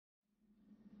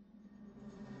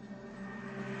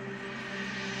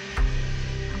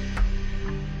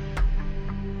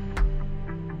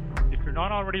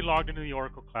already logged into the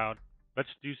Oracle Cloud, let's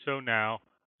do so now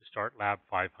to start Lab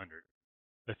 500.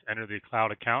 Let's enter the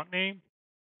cloud account name,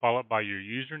 followed by your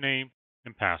username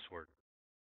and password.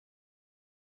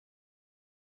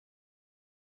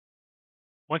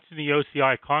 Once in the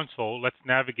OCI console, let's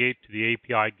navigate to the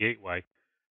API Gateway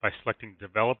by selecting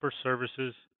Developer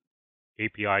Services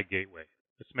API Gateway.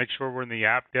 Let's make sure we're in the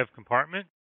AppDev compartment.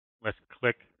 Let's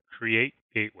click Create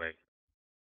Gateway.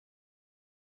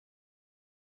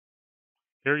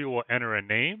 Here you will enter a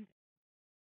name.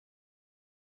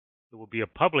 It will be a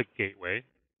public gateway.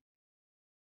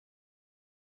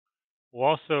 We'll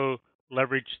also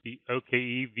leverage the OKE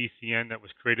VCN that was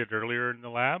created earlier in the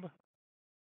lab.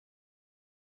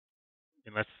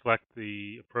 And let's select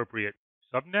the appropriate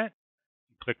subnet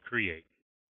and click Create.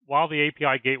 While the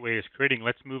API gateway is creating,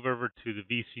 let's move over to the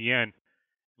VCN and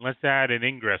let's add an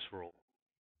ingress rule.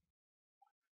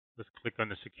 Let's click on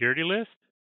the security list.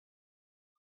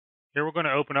 Here we're going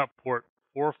to open up port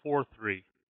 443.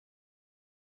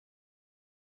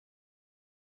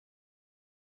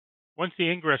 Once the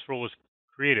ingress rule is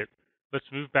created, let's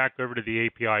move back over to the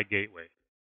API gateway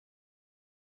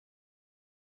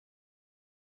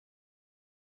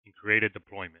and create a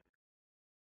deployment.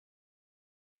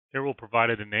 Here we'll provide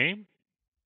it a name,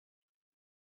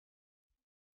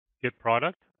 get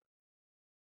product,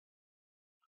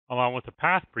 along with a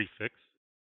path prefix.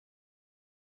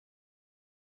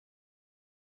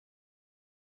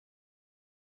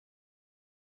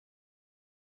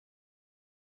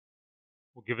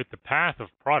 We'll give it the path of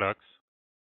products.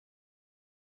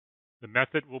 The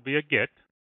method will be a GET.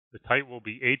 The type will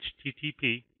be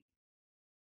HTTP.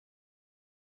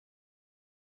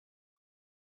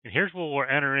 And here's where we'll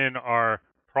enter in our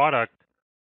product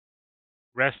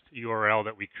REST URL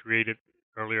that we created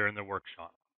earlier in the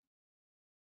workshop.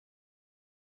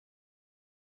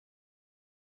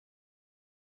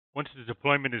 Once the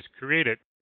deployment is created,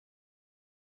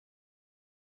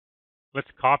 let's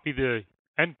copy the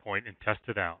endpoint and test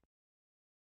it out.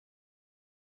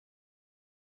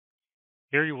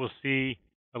 Here you will see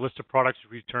a list of products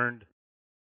returned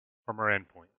from our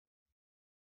endpoint.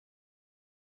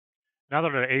 Now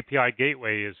that our API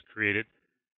gateway is created,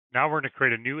 now we're going to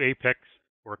create a new Apex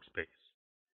workspace.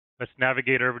 Let's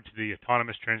navigate over to the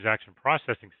Autonomous Transaction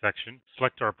Processing section,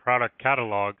 select our product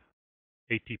catalog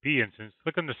ATP instance,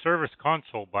 click on the Service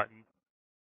Console button,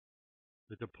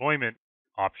 the deployment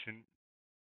option,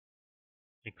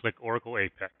 and click Oracle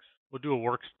Apex. We'll do a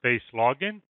workspace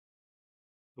login.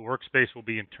 The workspace will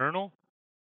be internal.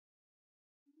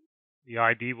 The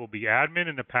ID will be admin,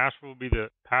 and the password will be the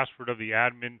password of the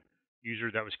admin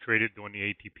user that was created during the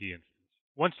ATP instance.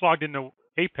 Once logged into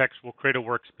Apex, we'll create a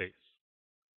workspace.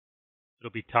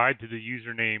 It'll be tied to the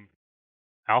username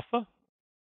alpha.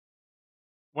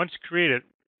 Once created,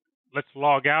 let's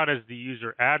log out as the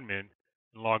user admin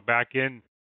and log back in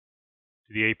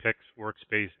to the Apex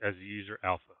workspace as the user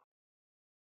alpha.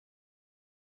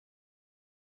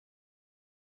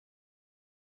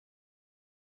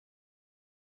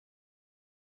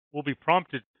 We'll be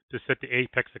prompted to set the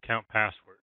Apex account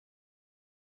password.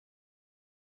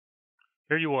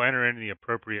 Here you will enter in the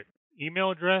appropriate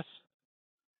email address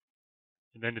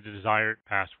and then the desired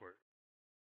password.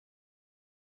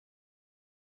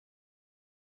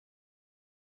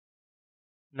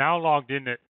 Now logged in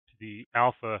to the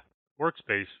Alpha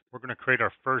workspace, we're going to create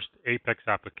our first Apex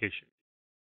application.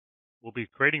 We'll be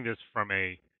creating this from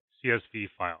a CSV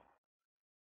file.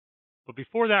 But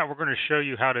before that, we're going to show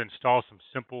you how to install some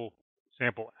simple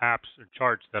sample apps or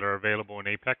charts that are available in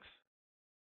Apex.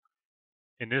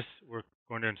 In this, we're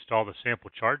going to install the sample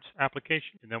charts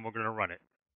application, and then we're going to run it.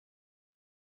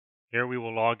 Here we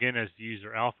will log in as the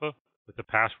user alpha with the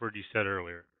password you set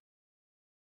earlier.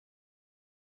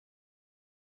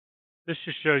 This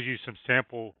just shows you some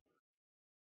sample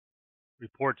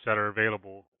reports that are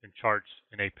available in charts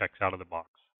in Apex out of the box.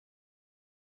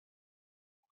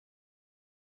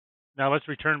 Now let's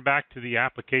return back to the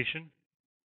application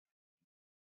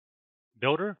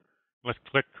builder. Let's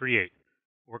click Create.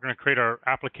 We're going to create our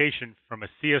application from a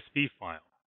CSV file.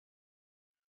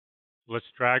 Let's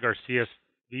drag our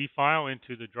CSV file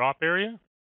into the drop area.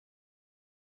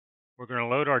 We're going to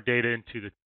load our data into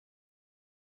the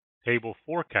table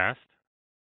forecast.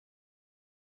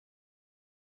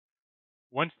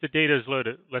 Once the data is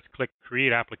loaded, let's click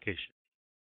Create Application.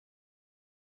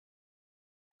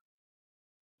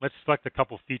 Let's select a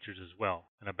couple features as well: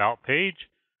 an About page,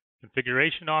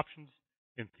 configuration options,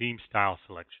 and theme style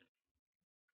selection.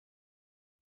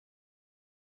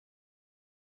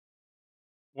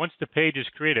 Once the page is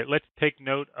created, let's take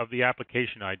note of the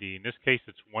application ID. In this case,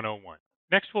 it's 101.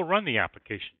 Next, we'll run the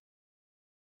application.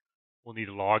 We'll need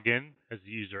to log in as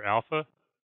the user alpha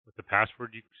with the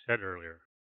password you set earlier.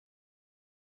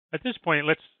 At this point,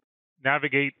 let's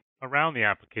navigate around the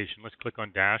application. Let's click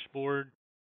on Dashboard,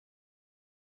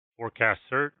 Forecast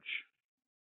Search,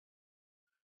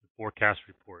 and Forecast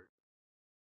Report.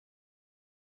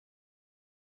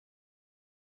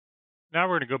 Now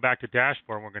we're going to go back to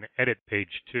Dashboard and we're going to edit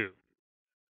page 2.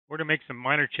 We're going to make some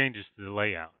minor changes to the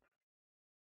layout.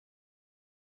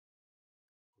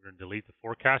 We're going to delete the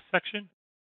forecast section.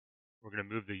 We're going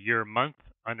to move the year month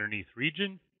underneath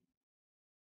region.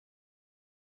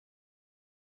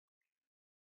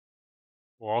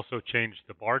 We'll also change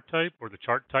the bar type or the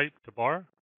chart type to bar.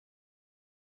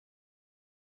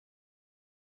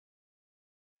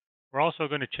 We're also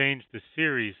going to change the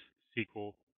series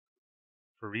SQL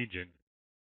for region.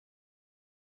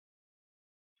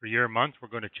 For year month, we're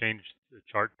going to change the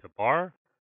chart to bar.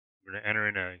 We're going to enter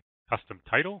in a custom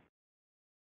title.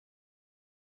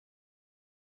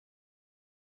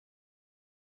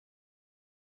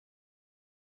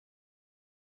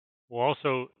 We'll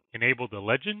also enable the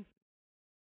legend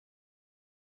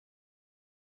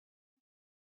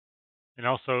and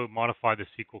also modify the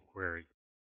SQL query.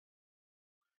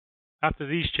 After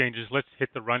these changes, let's hit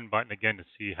the Run button again to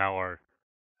see how our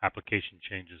application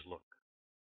changes look.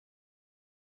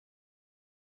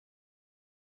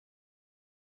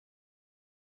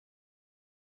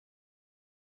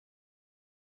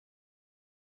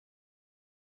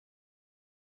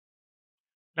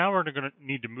 Now we're going to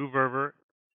need to move over,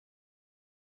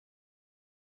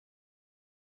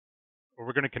 or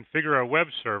we're going to configure our web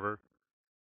server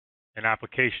and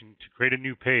application to create a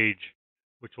new page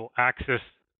which will access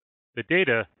the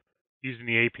data using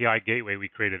the API gateway we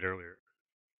created earlier.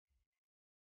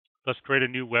 Let's create a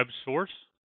new web source.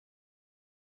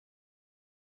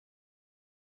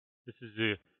 This is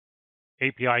the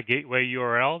API gateway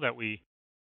URL that we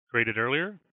created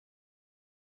earlier.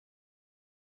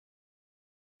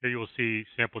 Here you will see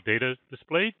sample data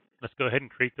displayed. Let's go ahead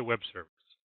and create the web service.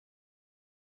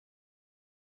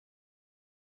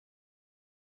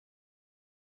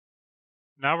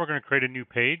 Now we're going to create a new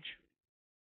page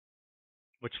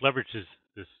which leverages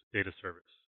this data service.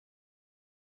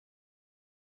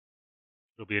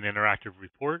 It'll be an interactive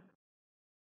report.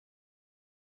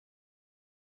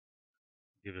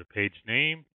 Give it a page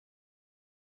name.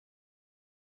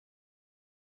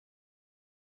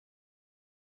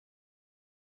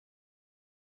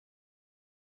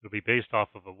 It'll be based off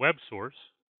of a web source.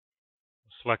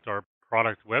 We'll select our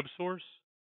product web source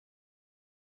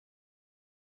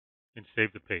and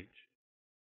save the page.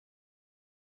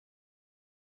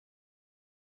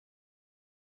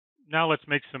 Now let's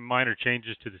make some minor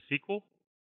changes to the SQL.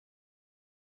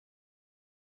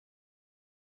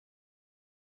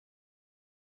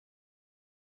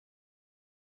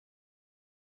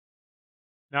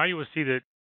 Now you will see that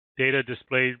data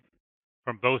displayed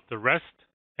from both the REST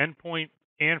endpoint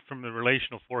and from the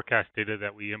relational forecast data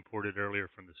that we imported earlier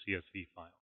from the CSV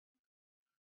file.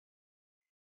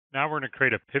 Now we're going to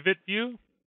create a pivot view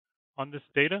on this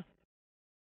data.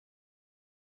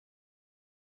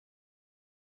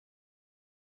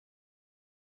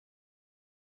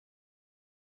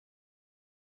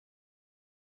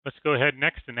 Let's go ahead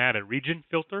next and add a region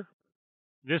filter.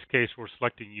 In this case, we're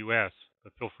selecting US,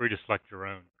 but feel free to select your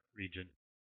own region.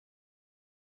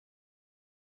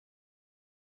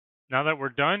 Now that we're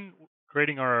done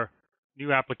creating our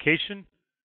new application,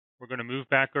 we're going to move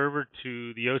back over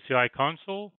to the OCI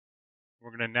console. We're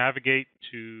going to navigate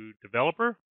to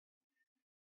Developer.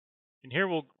 And here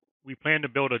we plan to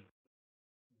build a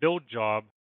build job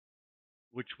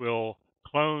which will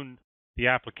clone the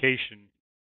application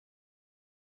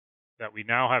that we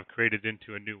now have created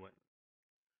into a new one.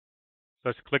 So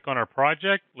let's click on our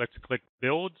project. Let's click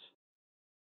Builds.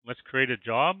 Let's create a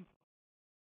job.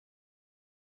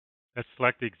 Let's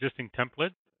select the existing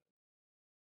template.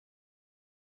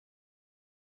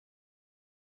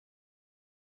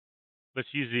 Let's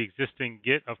use the existing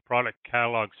Get of product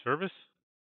catalog service.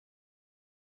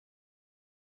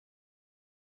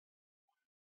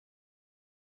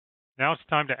 Now it's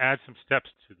time to add some steps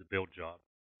to the build job.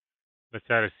 Let's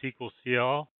add a SQL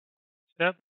CL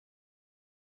step.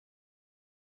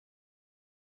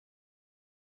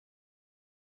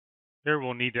 Here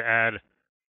we'll need to add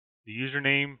the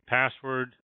username,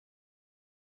 password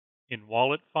in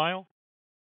wallet file.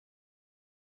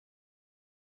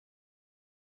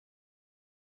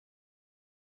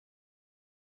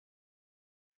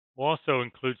 We'll also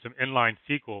include some inline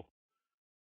SQL,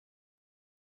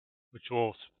 which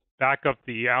will back up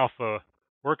the alpha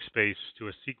workspace to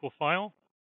a SQL file.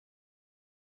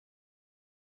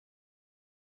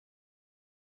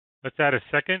 Let's add a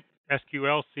second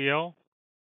SQL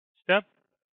step.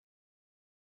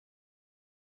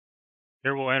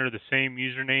 Here we'll enter the same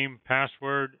username,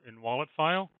 password, and wallet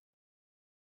file.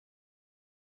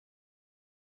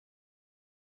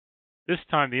 This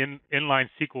time the inline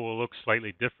SQL will look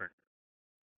slightly different.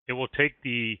 It will take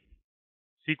the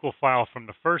SQL file from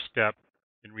the first step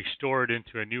and restore it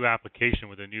into a new application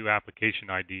with a new application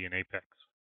ID in Apex.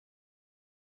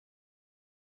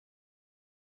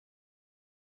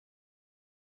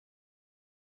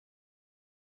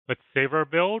 Let's save our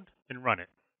build and run it.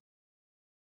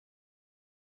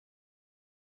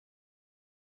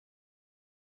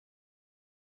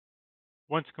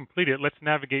 Once completed, let's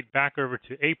navigate back over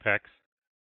to Apex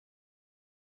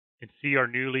and see our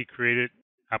newly created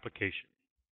application.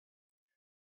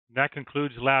 And that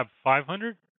concludes Lab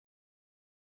 500.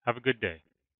 Have a good day.